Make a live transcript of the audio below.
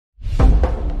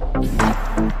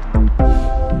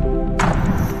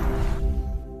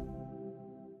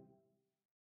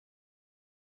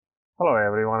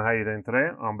everyone, how are you doing today?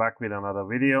 I'm back with another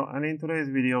video, and in today's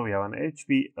video we have an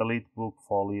HP EliteBook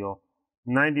Folio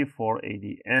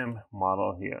 9480M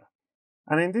model here.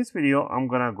 And in this video I'm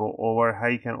gonna go over how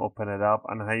you can open it up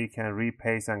and how you can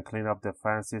repaste and clean up the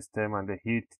fan system and the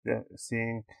heat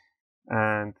sink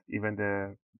and even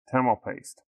the thermal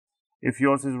paste. If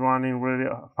yours is running really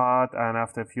hot and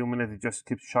after a few minutes it just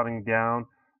keeps shutting down,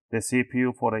 the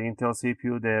CPU, for the Intel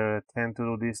CPU, they tend to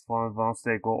do this one. Once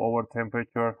they go over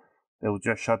temperature, they will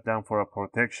just shut down for a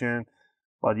protection.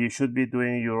 But you should be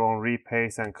doing your own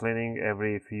repaste and cleaning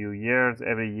every few years,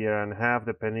 every year and a half,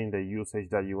 depending the usage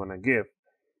that you want to give.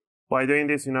 By doing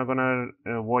this, you're not going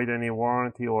to avoid any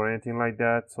warranty or anything like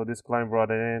that. So this client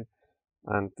brought it in,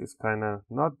 and it's kind of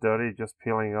not dirty, just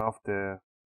peeling off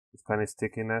this kind of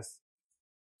stickiness.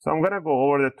 So I'm going to go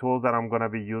over the tools that I'm going to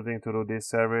be using to do this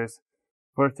service.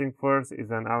 First thing first is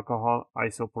an alcohol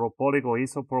isopropylic or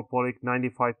isopropylic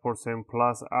 95%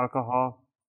 plus alcohol.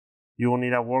 You will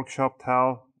need a workshop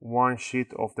towel, one sheet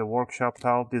of the workshop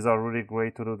towel. These are really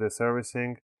great to do the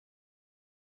servicing.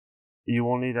 You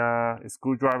will need a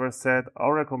screwdriver set.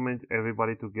 I'll recommend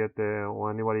everybody to get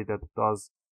or anybody that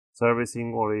does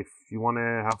servicing, or if you want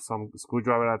to have some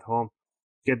screwdriver at home,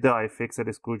 get the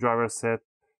UFIXTEK screwdriver set.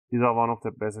 These are one of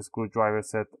the best screwdriver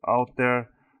set out there.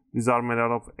 These are made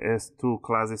out of S2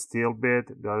 class steel bit.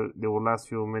 They will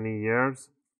last you many years.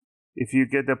 If you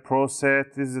get the Pro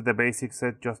set, this is the basic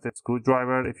set, just a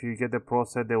screwdriver. If you get the Pro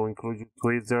set, they will include you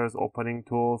tweezers, opening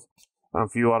tools, and a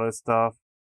few other stuff.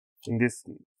 In this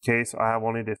case, I have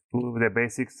only the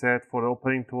basic set. For the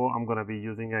opening tool, I'm going to be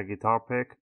using a guitar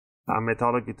pick.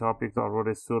 Metallic guitar picks are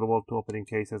really suitable to opening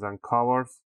cases and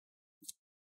covers.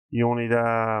 You will need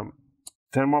a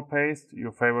thermal paste,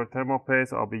 your favorite thermal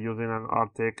paste. I'll be using an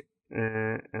Arctic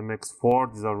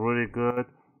MX4. These are really good.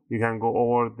 You can go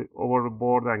over the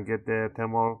board and get the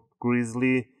thermal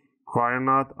grizzly,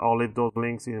 Cryonaut. I'll leave those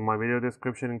links in my video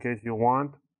description in case you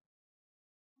want.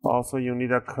 Also, you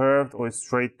need a curved or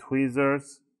straight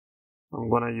tweezers. I'm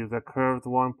gonna use a curved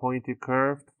one, pointy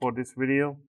curved for this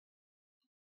video.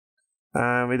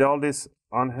 And with all this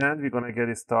on hand, we're gonna get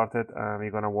it started and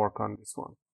we're gonna work on this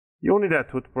one. You need a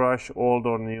toothbrush, old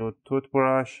or new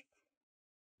toothbrush.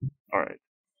 Alright.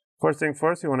 First thing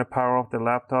first, you want to power off the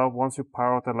laptop. Once you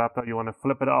power off the laptop, you want to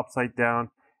flip it upside down.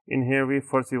 In here,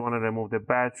 first you want to remove the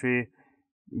battery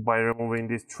by removing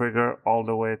this trigger all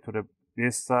the way to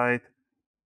this side.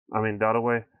 The other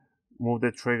way. Move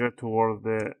the trigger towards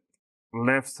the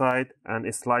left side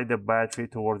and slide the battery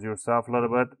towards yourself a little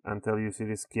bit until you see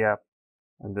this gap.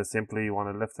 And then simply you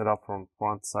want to lift it up from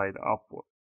front side upward.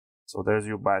 So there's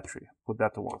your battery. Put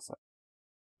that to one side.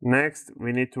 Next,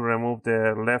 we need to remove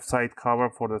the left side cover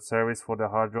for the service for the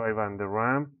hard drive and the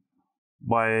RAM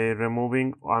by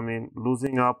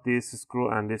losing up this screw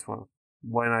and this one.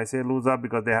 When I say lose up,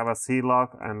 because they have a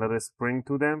C-lock and little spring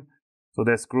to them. So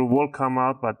the screw will come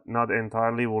out, but not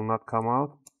entirely will not come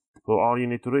out. So all you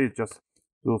need to do is just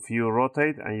do a few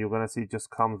rotate and you're going to see it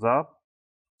just comes up.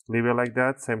 Leave it like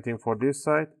that. Same thing for this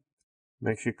side.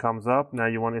 Make sure it comes up. Now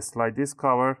you want to slide this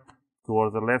cover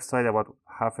towards the left side about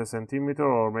half a centimeter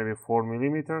or maybe 4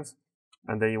 millimeters,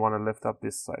 and then you want to lift up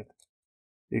this side.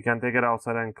 You can take it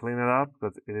outside and clean it up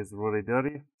because it is really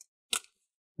dirty.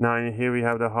 Now in here we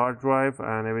have the hard drive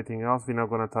and everything else. We're not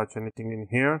going to touch anything in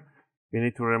here. We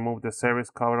need to remove the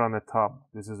service cover on the top.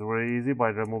 This is really easy by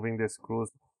removing the screws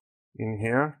in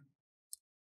here.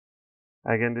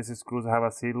 Again, these screws have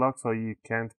a C-lock, so you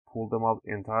can't pull them out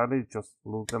entirely, just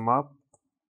lose them up.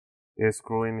 A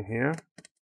screw in here.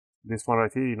 This one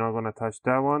right here, you're not going to touch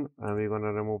that one, and we're going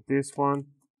to remove this one,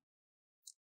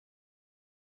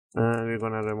 and we're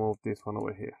going to remove this one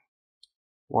over here.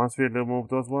 Once we remove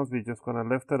those ones, we're just going to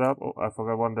lift it up. Oh, I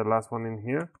forgot the last one in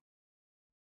here.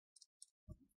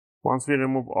 Once we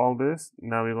remove all this,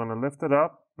 now we're going to lift it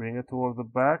up, bring it towards the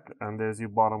back, and there's your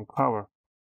bottom cover.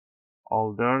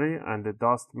 All dirty, and the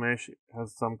dust mesh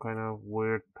has some kind of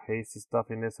weird pasty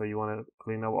stuff in it, so you want to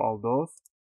clean up all those.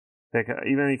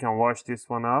 Even you can wash this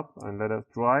one up and let it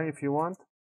dry if you want.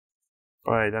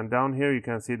 Alright, and down here you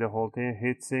can see the whole thing,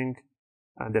 heatsink,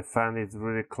 and the fan is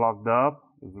really clogged up.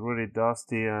 It's really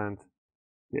dusty, and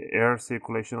the air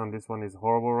circulation on this one is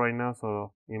horrible right now,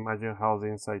 so imagine how's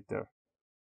inside there.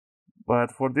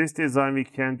 But for this design, we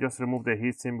can't just remove the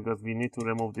heatsink because we need to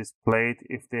remove this plate.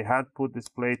 If they had put this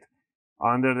plate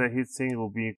under the heatsink, it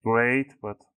would be great,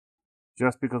 but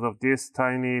just because of this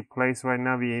tiny place right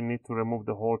now, we need to remove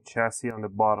the whole chassis on the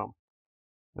bottom.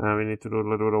 We need to do a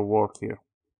little bit of work here.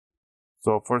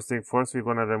 So first thing first, we're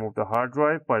going to remove the hard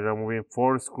drive by removing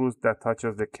 4 screws that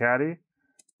touches the caddy.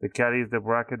 The caddy is the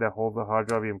bracket that holds the hard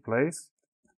drive in place.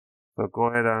 So go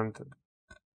ahead and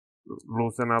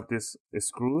loosen up these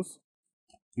screws.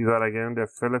 These are again the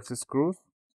Phillips screws.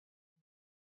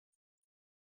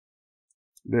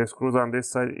 The screws on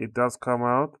this side, it does come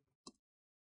out.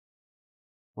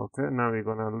 Okay, now we're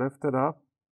gonna lift it up.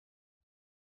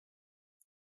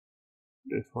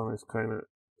 This one is kind of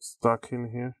stuck in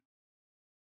here.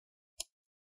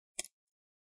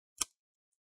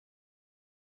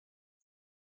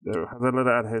 There has a little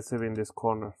adhesive in this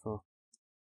corner, so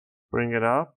bring it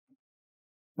up.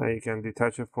 Now you can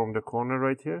detach it from the corner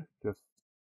right here. Just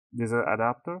this is an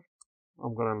adapter.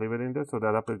 I'm gonna leave it in there, so the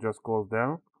adapter just goes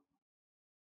down.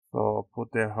 So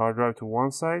put the hard drive to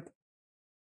one side.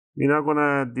 We're not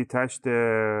gonna detach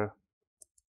the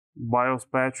BIOS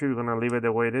battery. We're gonna leave it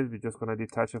the way it is. We're just gonna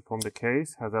detach it from the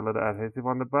case. Has a little adhesive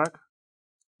on the back,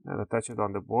 and attach it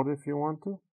on the board if you want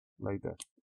to, like that.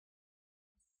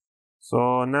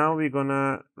 So now we're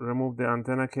gonna remove the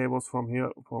antenna cables from here,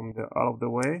 out of the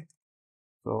way.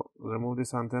 So remove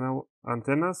these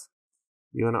antennas.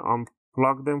 You're gonna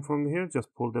unplug them from here.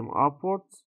 Just pull them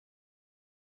upwards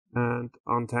and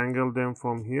untangle them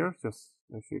from here. Just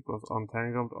make sure it goes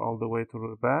untangled all the way to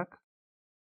the back.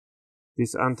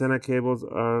 These antenna cables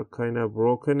are kind of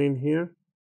broken in here,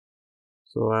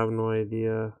 so I have no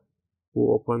idea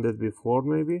who opened it before,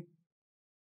 maybe.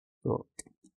 So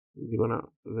you're gonna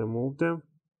remove them.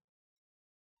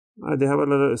 They have a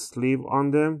little sleeve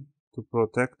on them to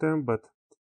protect them, but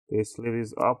the sleeve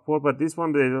is upward. But this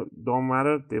one, they don't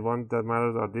matter. The one that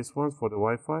matters are these ones for the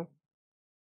Wi-Fi.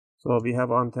 So we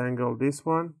have untangled this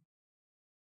one.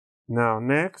 Now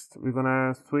next, we're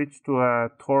gonna switch to a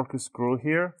torque screw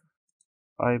here.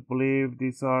 I believe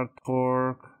these are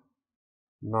torque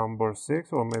number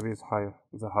 6, or maybe it's higher.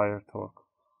 It's a higher torque.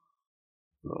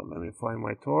 So let me find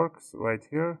my torques right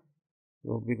here.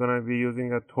 So we're gonna be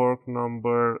using a torque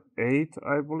number 8,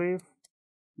 I believe.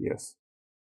 Yes.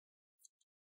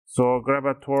 So grab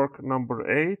a torque number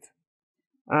 8,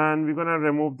 and we're gonna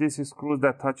remove this screw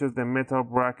that touches the metal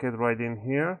bracket right in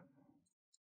here.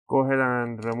 Go ahead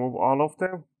and remove all of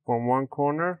them from one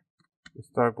corner.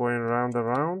 Start going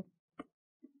around.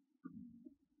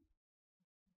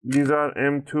 These are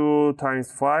M2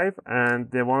 times 5,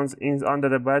 and the ones under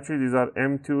the battery, these are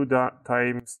M2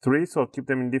 times 3, so keep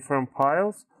them in different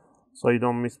piles so you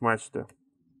don't mismatch them.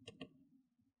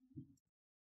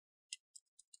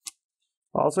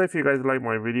 Also, if you guys like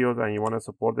my videos and you want to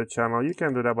support the channel, you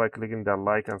can do that by clicking that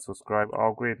like and subscribe.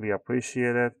 I'll greatly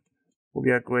appreciate it. It will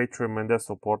be a great, tremendous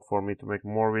support for me to make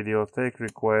more videos, take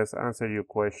requests, answer your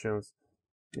questions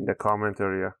in the comment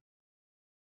area.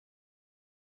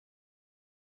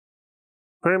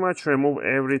 Pretty much remove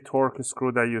every torque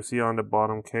screw that you see on the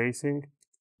bottom casing,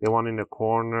 the one in the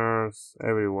corners,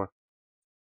 everywhere.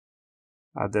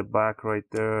 At the back right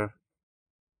there.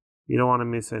 You don't want to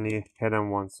miss any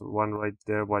hidden ones. One right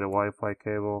there by the Wi-Fi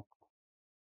cable.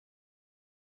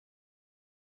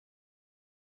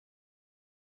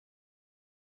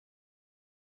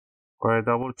 Alright,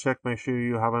 double check, make sure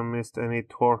you haven't missed any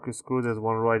torque screw. There's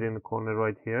one right in the corner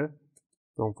right here.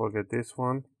 Don't forget this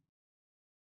one.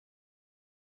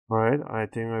 Alright, I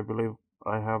believe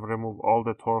I have removed all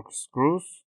the torque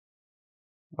screws.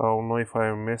 I don't know if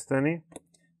I missed any.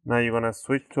 Now you're gonna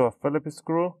switch to a Phillips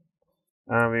screw,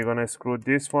 and we're gonna screw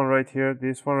this one right here,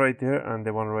 this one right here, and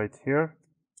the one right here.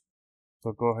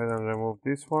 So go ahead and remove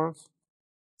these ones.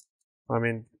 I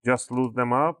mean, just loosen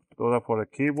them up. Those are for the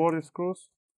keyboard screws.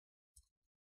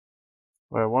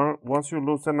 Alright, once you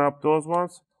loosen up those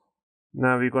ones,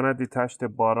 now we're gonna detach the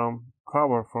bottom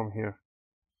cover from here.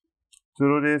 To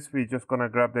do this, we're just gonna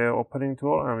grab the opening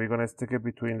tool and we're gonna stick it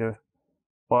between the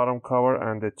bottom cover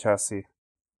and the chassis.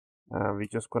 And we're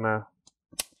just gonna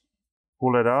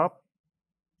pull it up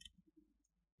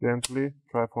gently.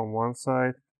 Try from one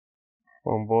side,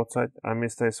 from both sides. I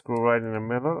missed a screw right in the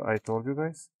middle. I told you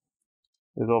guys.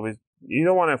 There's always, you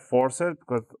don't want to force it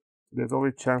because there's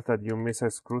always a chance that you miss a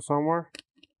screw somewhere.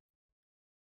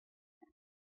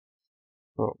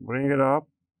 So bring it up,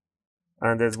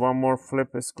 and there's one more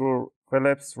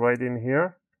Phillips right in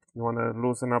here. You want to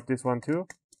loosen up this one too,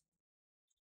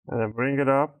 and then bring it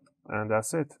up, and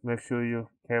that's it. Make sure your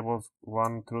cables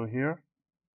run through here,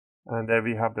 and there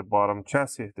we have the bottom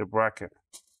chassis, the bracket.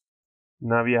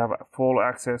 Now we have full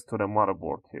access to the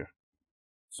motherboard here.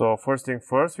 So first thing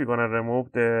first, we're gonna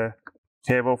remove the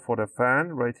cable for the fan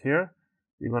right here.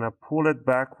 You're gonna pull it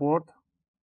backward,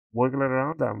 wiggle it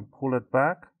around and pull it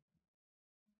back.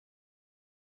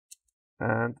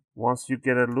 And once you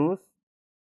get it loose,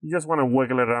 you just want to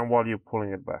wiggle it around while you're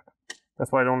pulling it back.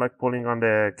 That's why I don't like pulling on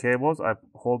the cables. I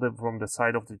hold it from the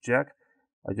side of the jack.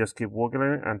 I just keep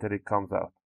wiggling it until it comes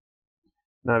out.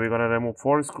 Now we're going to remove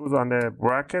 4 screws on the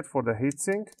bracket for the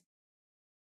heatsink.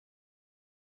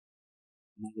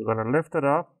 You're gonna lift it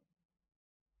up.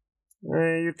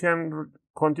 You can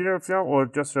continue the film or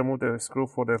just remove the screw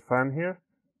for the fan here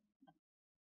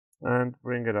and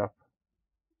bring it up.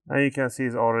 And you can see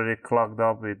it's already clogged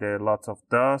up with lots of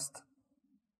dust,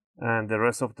 and the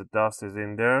rest of the dust is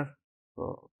in there.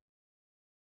 So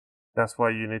that's why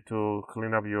you need to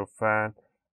clean up your fan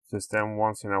system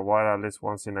once in a while, at least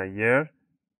once in a year.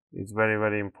 It's very,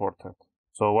 very important.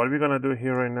 So what we're gonna do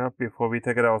here right now, before we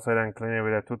take it outside and clean it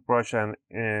with a toothbrush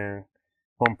and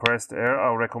compressed air,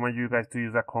 I'll recommend you guys to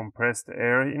use a compressed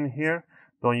air in here.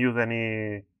 Don't use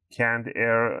any canned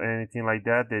air or anything like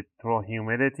that. They throw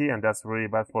humidity, and that's really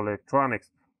bad for electronics.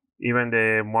 Even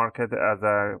the market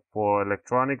for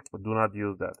electronics, do not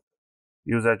use that.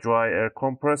 Use a dry air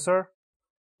compressor,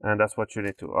 and that's what you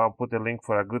need to. I'll put a link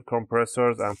for a good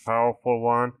compressors and powerful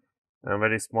one and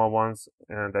very small ones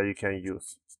and that you can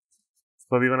use.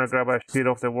 So we're gonna grab a sheet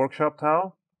of the workshop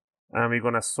towel, and we're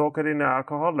gonna soak it in the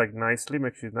alcohol like nicely,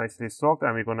 make sure it's nicely soaked,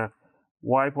 and we're gonna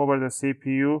wipe over the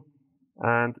CPU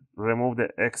and remove the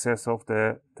excess of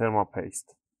the thermal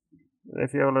paste.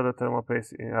 If you have a little thermal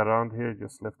paste around here,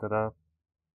 just lift it up.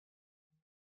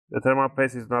 The thermal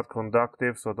paste is not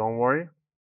conductive, so don't worry.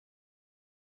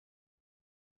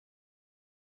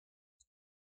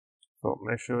 So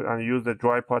make sure and use the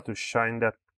dry part to shine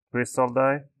that crystal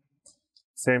die.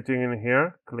 Same thing in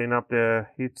here. Clean up the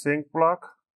heatsink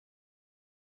block.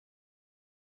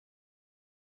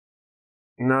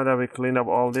 Now that we clean up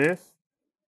all this,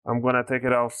 I'm gonna take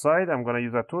it outside. I'm gonna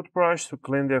use a toothbrush to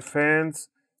clean the fans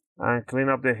and clean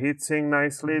up the heatsink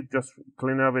nicely. Just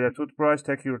clean it up with a toothbrush.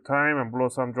 Take your time and blow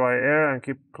some dry air and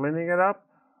keep cleaning it up.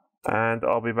 And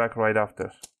I'll be back right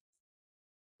after.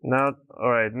 Now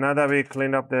that we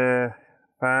cleaned up the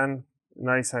fan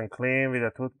nice and clean with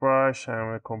a toothbrush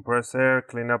and with compressed air,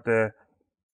 clean up the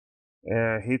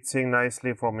heatsink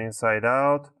nicely from inside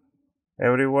out,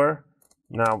 everywhere.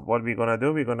 Now what we're gonna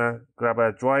do, we're gonna grab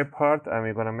a dry part and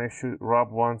we're gonna make sure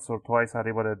rub once or twice on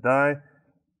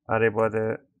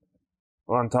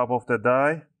top of the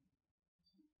die.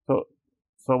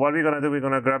 So what we're gonna do, we're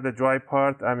gonna grab the dry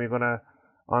part and we're gonna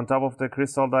on top of the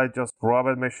crystal die, just rub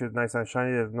it, make sure it's nice and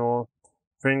shiny. There's no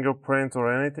fingerprints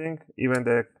or anything, even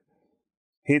the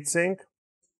heatsink.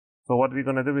 So what we're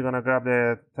gonna do, we're gonna grab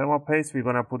the thermal paste. We're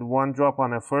gonna put one drop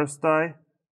on the first die,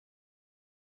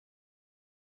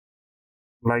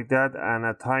 like that, and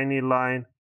a tiny line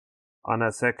on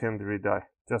a secondary die,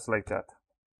 just like that.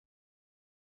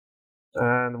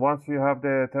 And once you have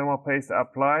the thermal paste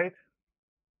applied,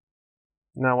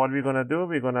 now what we're gonna do,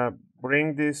 we're gonna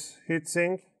bring this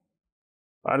heatsink.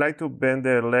 I like to bend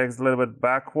the legs a little bit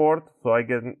backward so I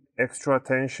get extra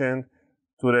tension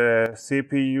to the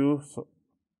CPU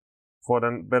for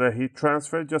the better heat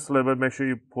transfer. Just a little bit, make sure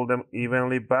you pull them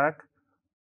evenly back.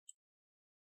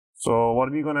 So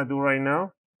what we're gonna do right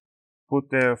now,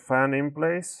 put the fan in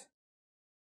place.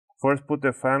 First put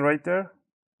the fan right there.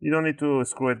 You don't need to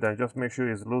screw it down, just make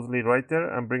sure it's loosely right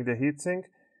there, and bring the heatsink.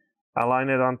 Align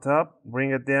it on top,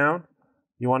 bring it down.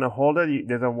 You want to hold it,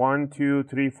 there's a 1, 2,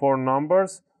 3, 4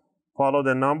 numbers. Follow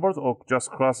the numbers or just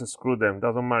cross screw them,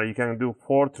 doesn't matter. You can do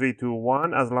 4, 3, 2,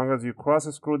 1. As long as you cross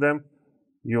screw them,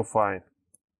 you're fine.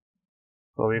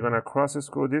 So we're gonna cross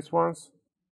screw these ones.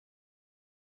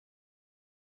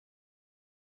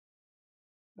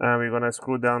 And we're gonna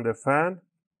screw down the fan.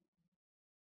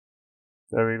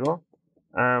 There we go.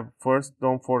 And first,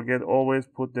 don't forget, always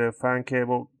put the fan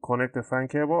cable, connect the fan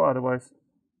cable, otherwise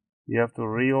you have to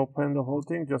reopen the whole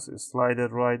thing. Just slide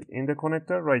it right in the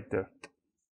connector, right there.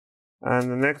 And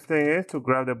the next thing is to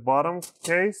grab the bottom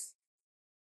case.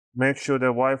 Make sure the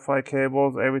Wi-Fi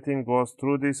cables, everything goes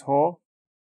through this hole.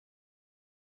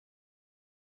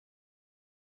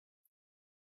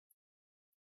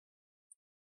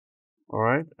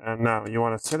 Alright, and now you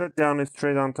want to set it down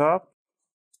straight on top.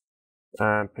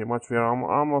 And pretty much we are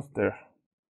almost there.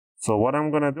 So what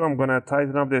I'm gonna do, I'm gonna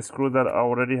tighten up the screws that I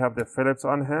already have the Phillips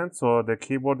on hand. So the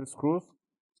keyboard screws,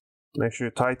 make sure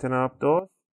you tighten up those.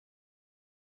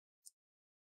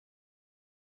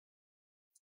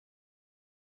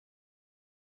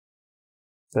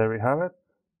 There we have it.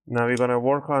 Now we're gonna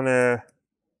work on the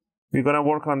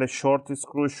short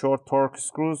screws, short torque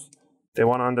screws. The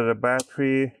one under the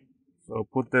battery. So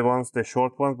put the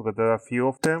short ones because there are a few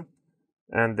of them,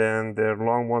 and then the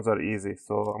long ones are easy.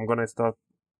 So I'm gonna start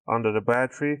under the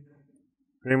battery,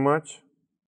 pretty much.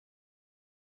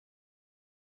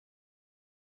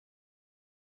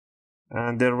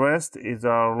 And the rest is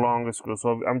our long screw.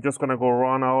 So I'm just gonna go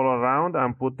run all around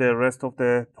and put the rest of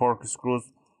the torque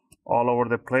screws all over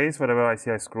the place wherever I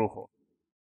see a screw hole.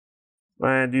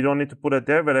 And you don't need to put it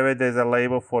there, wherever there's a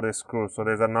label for the screw. So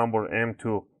there's a number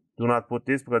M2. do not put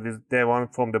this because this, the one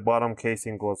from the bottom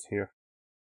casing goes here.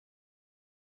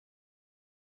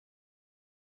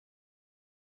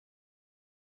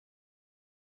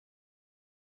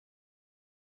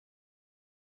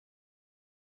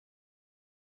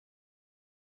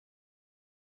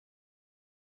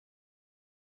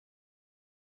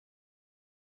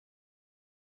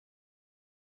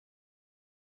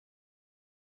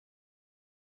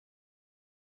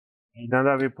 Now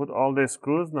that we put all the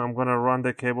screws, now I'm gonna run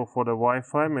the cable for the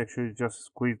Wi-Fi. Make sure you just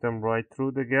squeeze them right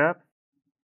through the gap.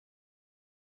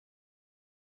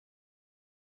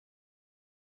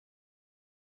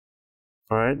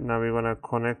 Alright, now we're gonna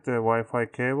connect the Wi-Fi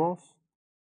cables.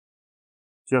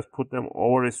 Just put them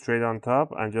over straight on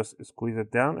top and just squeeze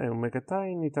it down and make a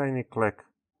tiny click.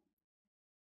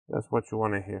 That's what you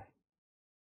want to hear.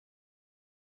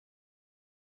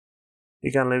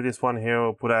 You can leave this one here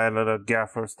or put a little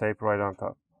gaffer's tape right on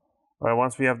top. Alright,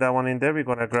 once we have that one in there, we're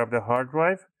gonna grab the hard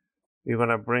drive. We're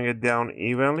gonna bring it down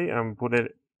evenly and put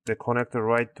the connector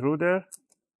right through there.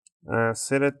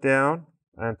 Set it down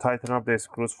and tighten up the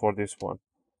screws for this one.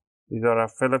 These are a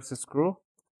Phillips screw.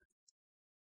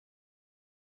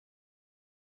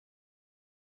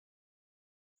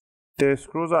 The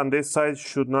screws on this side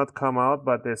should not come out,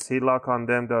 but the C-lock on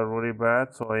them, they're really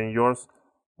bad. So in yours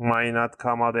might not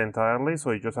come out entirely, so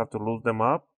you just have to loosen them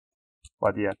up.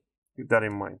 But yeah, keep that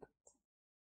in mind.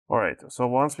 Alright, so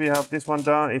once we have this one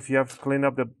done, if you have to clean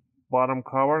up the bottom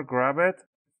cover, grab it,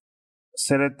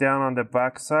 set it down on the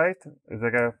back side. It's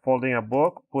like folding a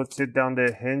book. Sit down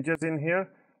the hinges in here.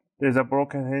 There's a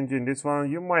broken hinge in this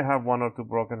one. You might have 1 or 2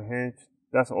 broken hinges.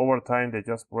 That's over time, they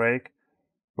just break.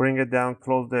 Bring it down,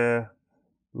 close the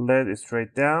lid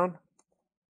straight down,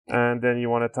 and then you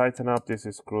want to tighten up these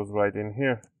screws right in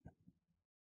here.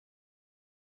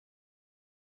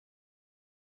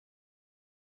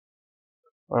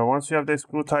 Once you have the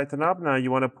screw tightened up, now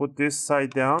you want to put this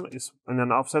side down in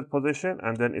an offset position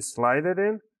and then slide it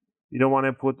in. You don't want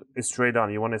to put it straight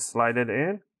on, you want to slide it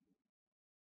in,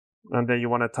 and then you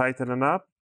want to tighten it up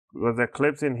with the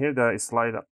clips in here that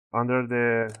slide under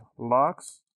the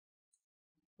locks.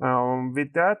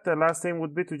 With that, the last thing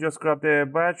would be to just grab the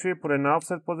battery, put it in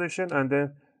offset position, and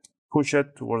then push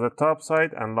it towards the top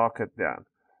side and lock it down.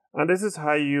 And this is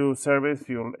how you service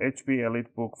your HP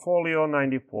EliteBook Folio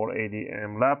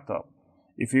 9480M laptop.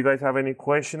 If you guys have any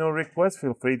question or requests,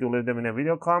 feel free to leave them in a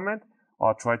video comment.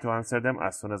 I'll try to answer them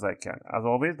as soon as I can. As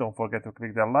always, don't forget to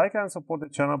click the like and support the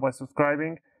channel by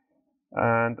subscribing.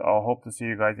 And I'll hope to see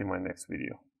you guys in my next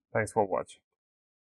video. Thanks for watching.